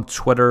poll on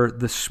Twitter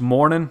this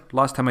morning.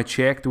 Last time I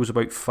checked, there was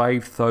about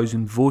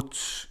 5,000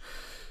 votes.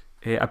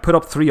 I put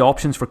up 3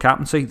 options for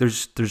captaincy.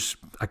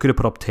 I could have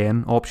put up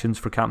 10 options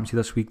for captaincy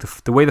this week.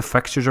 The way the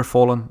fixtures are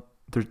falling,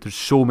 there's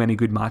so many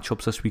good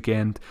matchups this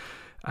weekend.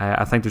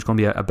 I think there's going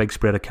to be a big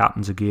spread of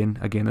captains again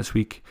this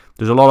week.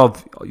 There's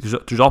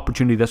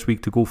opportunity this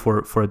week to go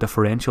for a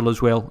differential as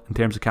well in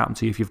terms of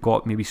captaincy. If you've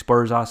got maybe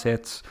Spurs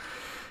assets,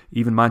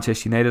 even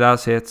Manchester United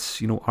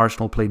assets,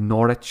 Arsenal played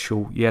Norwich.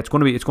 So yeah, it's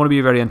going to be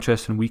a very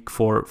interesting week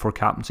for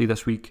captaincy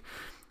this week.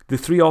 The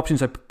 3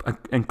 options I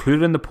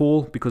included in the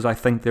poll, because I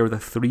think they're the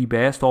 3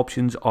 best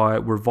options,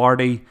 were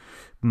Vardy,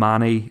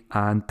 Mane,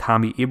 and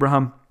Tammy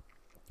Abraham.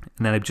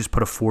 And then I've just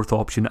put a 4th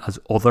option as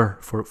other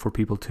for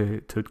people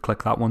to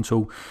click that one.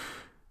 So,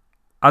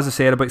 as I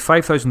said, about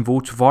 5,000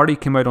 votes. Vardy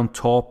came out on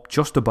top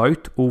just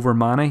about over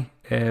Mane.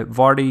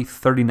 Vardy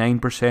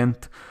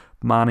 39%,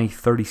 Mane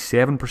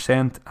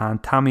 37%,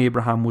 and Tammy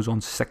Abraham was on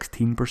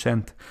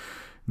 16%.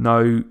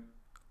 Now,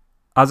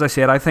 as I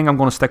said, I think I'm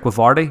going to stick with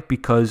Vardy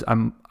because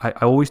I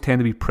always tend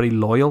to be pretty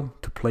loyal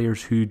to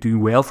players who do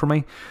well for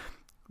me.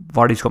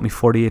 Vardy's got me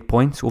 48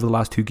 points over the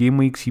last 2 game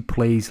weeks. He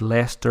plays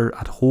Leicester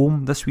at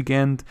home this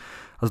weekend.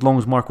 As long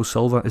as Marco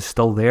Silva is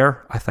still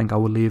there, I think I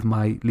will leave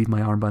my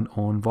armband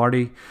on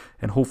Vardy,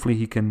 and hopefully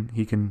he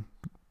can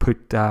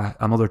put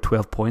another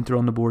 12-pointer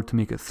on the board to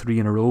make it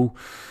 3 in a row.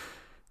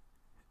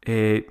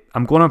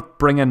 I'm going to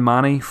bring in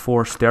Mane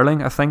for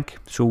Sterling, I think.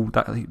 So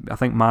I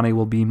think Mane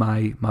will be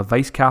my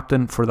vice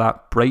captain for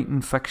that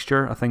Brighton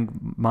fixture. I think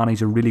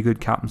Mane's a really good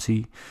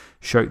captaincy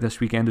shout this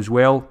weekend as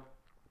well.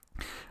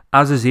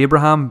 As is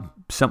Abraham,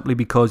 simply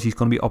because he's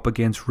going to be up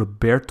against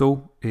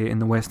Roberto in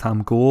the West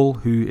Ham goal,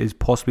 who is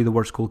possibly the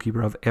worst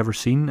goalkeeper I've ever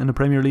seen in the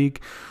Premier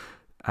League.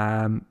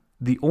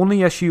 The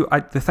only issue,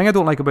 the thing I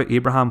don't like about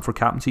Abraham for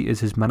captaincy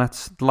is his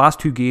minutes. The last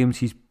 2 games,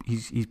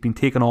 he's been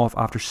taken off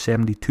after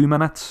 72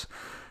 minutes.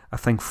 I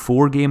think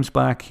 4 games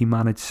back, he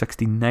managed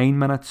 69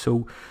 minutes.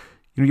 So,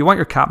 you want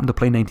your captain to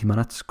play 90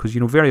 minutes because,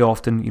 very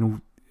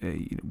often,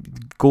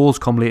 goals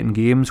come late in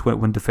games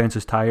when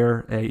defences tire,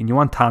 and you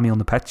want Tammy on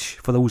the pitch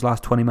for those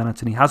last 20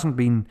 minutes, and he hasn't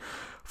been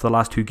for the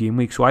last 2 game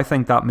weeks. So I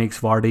think that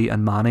makes Vardy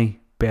and Mane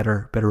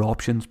better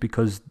options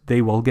because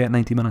they will get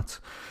 90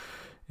 minutes.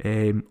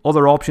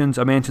 Other options,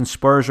 I mentioned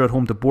Spurs are at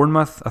home to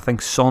Bournemouth. I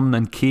think Son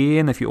and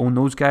Kane, if you own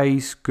those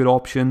guys, good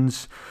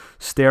options.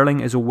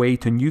 Sterling is away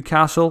to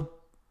Newcastle.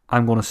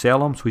 I'm going to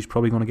sell him, so he's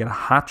probably going to get a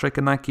hat-trick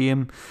in that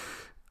game.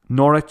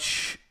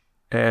 Norwich,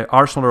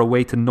 Arsenal are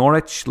away to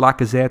Norwich.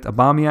 Lacazette,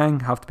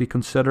 Aubameyang have to be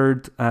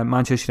considered.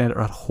 Manchester United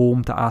are at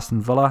home to Aston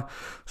Villa,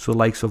 so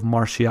likes of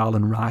Martial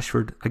and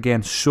Rashford.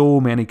 Again, so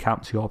many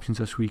captaincy options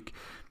this week.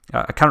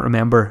 I can't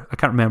remember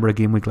a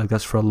game week like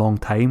this for a long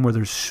time where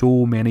there's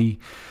so many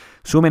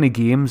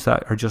games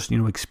that are just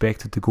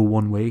expected to go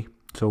one way.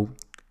 So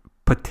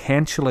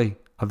potentially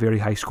a very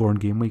high scoring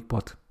game week,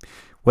 but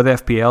with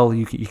FPL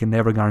you can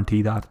never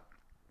guarantee that.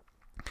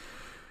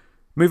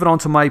 Moving on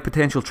to my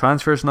potential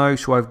transfers now.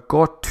 So I've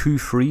got 2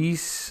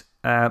 frees.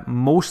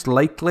 Most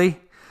likely,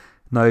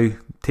 now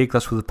take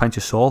this with a pinch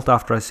of salt,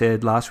 after I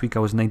said last week I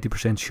was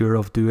 90% sure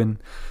of doing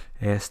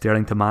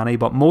Sterling to Mane,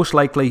 but most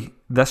likely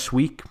this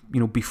week,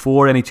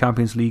 before any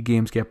Champions League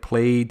games get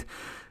played,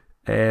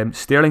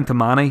 Sterling to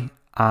Mane,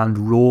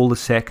 and roll the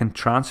second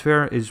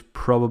transfer is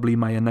probably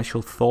my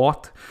initial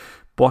thought.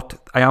 But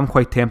I am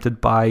quite tempted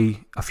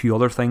by a few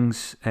other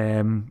things.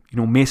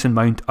 Mason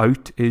Mount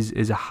out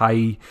is a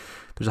high.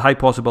 There's a high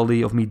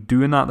possibility of me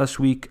doing that this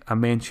week. I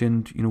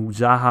mentioned,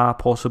 Zaha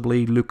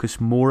possibly, Lucas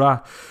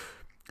Moura.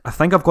 I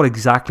think I've got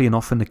exactly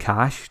enough in the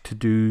cash to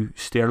do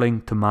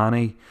Sterling to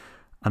Mane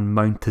and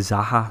Mount to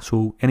Zaha.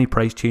 So any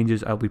price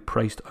changes, I'll be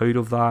priced out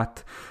of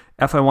that.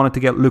 If I wanted to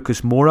get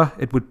Lucas Moura,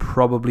 it would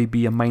probably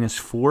be a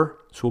 -4.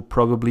 So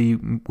probably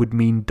would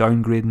mean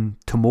downgrading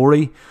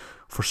Tomori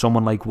for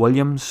someone like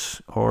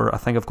Williams, or I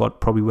think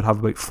probably would have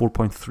about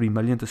 4.3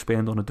 million to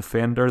spend on a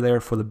defender there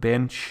for the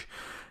bench.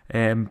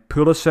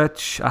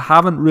 Pulisic, I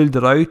haven't ruled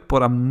it out,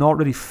 but I'm not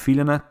really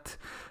feeling it.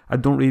 I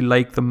don't really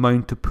like the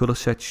Mount to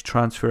Pulisic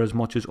transfer as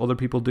much as other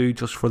people do,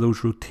 just for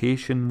those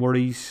rotation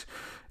worries.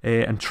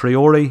 And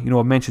Traore,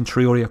 I've mentioned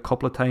Traore a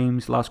couple of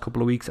times last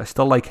couple of weeks. I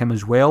still like him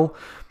as well.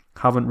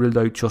 Haven't ruled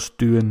out just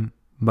doing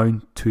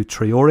Mount to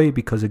Traore,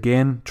 because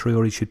again,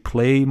 Traore should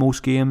play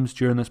most games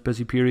during this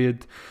busy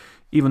period.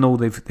 Even though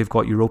they've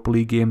got Europa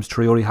League games,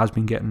 Traore has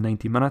been getting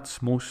 90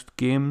 minutes most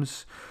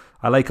games.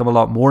 I like him a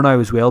lot more now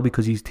as well,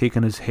 because he's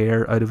taken his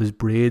hair out of his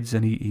braids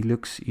and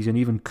he's an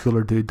even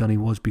cooler dude than he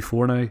was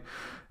before now.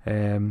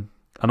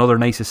 Another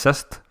nice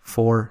assist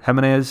for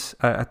Jimenez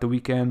at the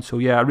weekend. So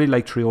yeah, I really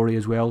like Traore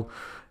as well.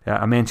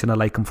 I mentioned I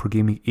like him for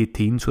Gameweek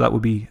 18, so that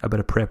would be a bit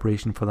of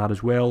preparation for that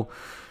as well.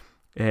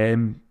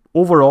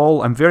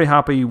 Overall, I'm very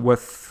happy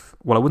with,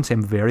 I wouldn't say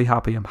I'm very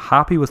happy, I'm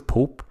happy with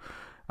Pope.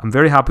 I'm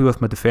very happy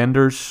with my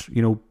defenders,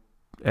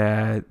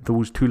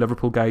 those two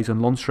Liverpool guys on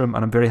Lundstrom,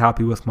 and I'm very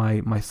happy with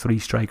my 3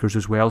 strikers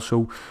as well.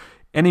 So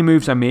any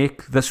moves I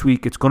make this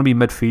week, it's going to be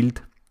midfield.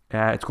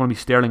 It's going to be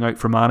Sterling out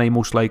for Mane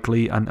most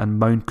likely, and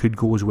Mount could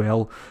go as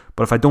well.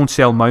 But if I don't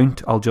sell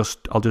Mount, I'll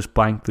just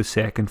bank the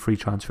second free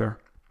transfer.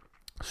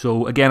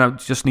 So again, I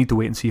just need to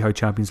wait and see how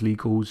Champions League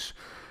goes.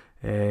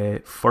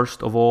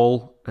 First of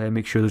all,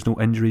 make sure there's no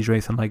injuries or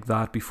anything like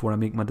that before I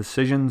make my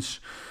decisions.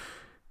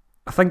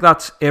 I think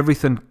that's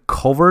everything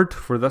covered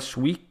for this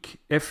week.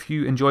 If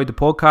you enjoyed the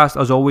podcast,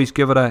 as always,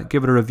 give it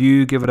a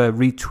review, give it a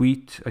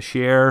retweet, a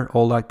share,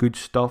 all that good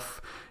stuff.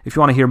 If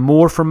you want to hear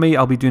more from me,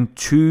 I'll be doing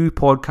 2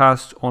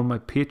 podcasts on my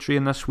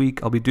Patreon this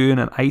week. I'll be doing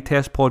an eye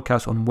test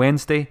podcast on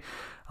Wednesday.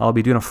 I'll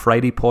be doing a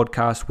Friday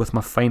podcast with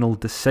my final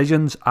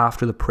decisions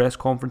after the press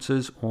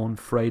conferences on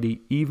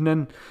Friday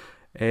evening.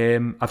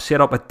 I've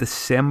set up a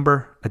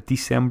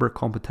December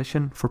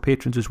competition for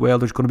patrons as well.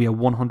 There's going to be a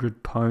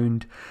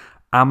 £100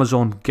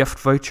 Amazon gift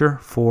voucher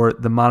for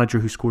the manager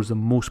who scores the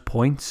most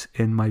points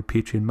in my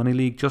Patreon mini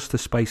league, just to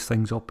spice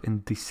things up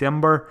in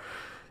December.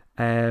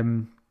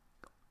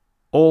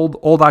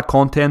 All that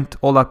content,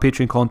 all that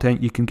Patreon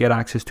content, you can get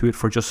access to it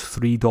for just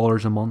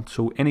 $3 a month.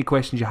 So any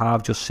questions you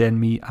have, just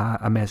send me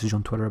a message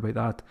on Twitter about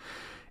that.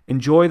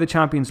 Enjoy the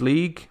Champions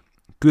League.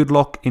 Good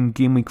luck in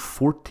Game Week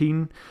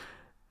 14.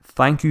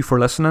 Thank you for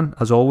listening,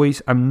 as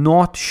always. I'm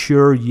not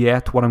sure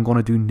yet what I'm going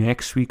to do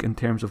next week in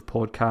terms of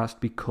podcast,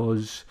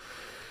 because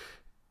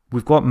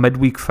we've got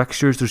midweek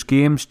fixtures. There's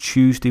games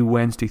Tuesday,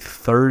 Wednesday,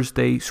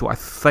 Thursday. So I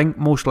think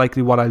most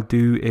likely what I'll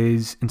do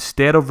is,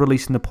 instead of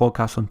releasing the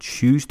podcast on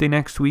Tuesday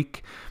next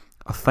week,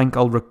 I think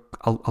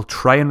I'll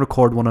try and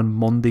record one on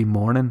Monday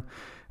morning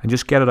and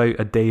just get it out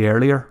a day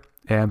earlier.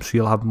 So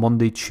you'll have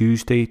Monday,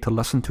 Tuesday to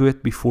listen to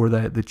it before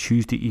the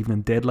Tuesday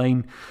evening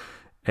deadline.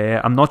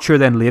 I'm not sure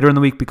then later in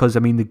the week, because I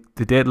mean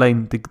the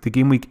deadline, the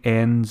game week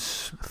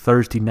ends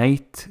Thursday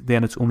night,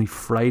 then it's only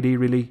Friday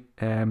really.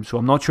 So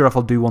I'm not sure if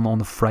I'll do one on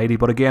the Friday,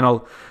 but again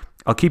I'll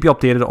keep you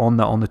updated on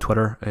the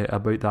Twitter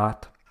about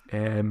that.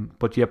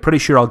 But yeah, pretty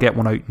sure I'll get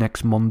one out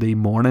next Monday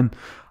morning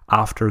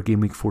after Game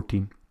Week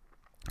 14.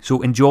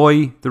 So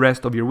enjoy the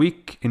rest of your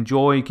week.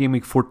 Enjoy Game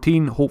Week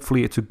 14.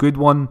 Hopefully it's a good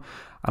one,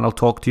 and I'll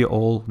talk to you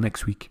all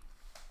next week.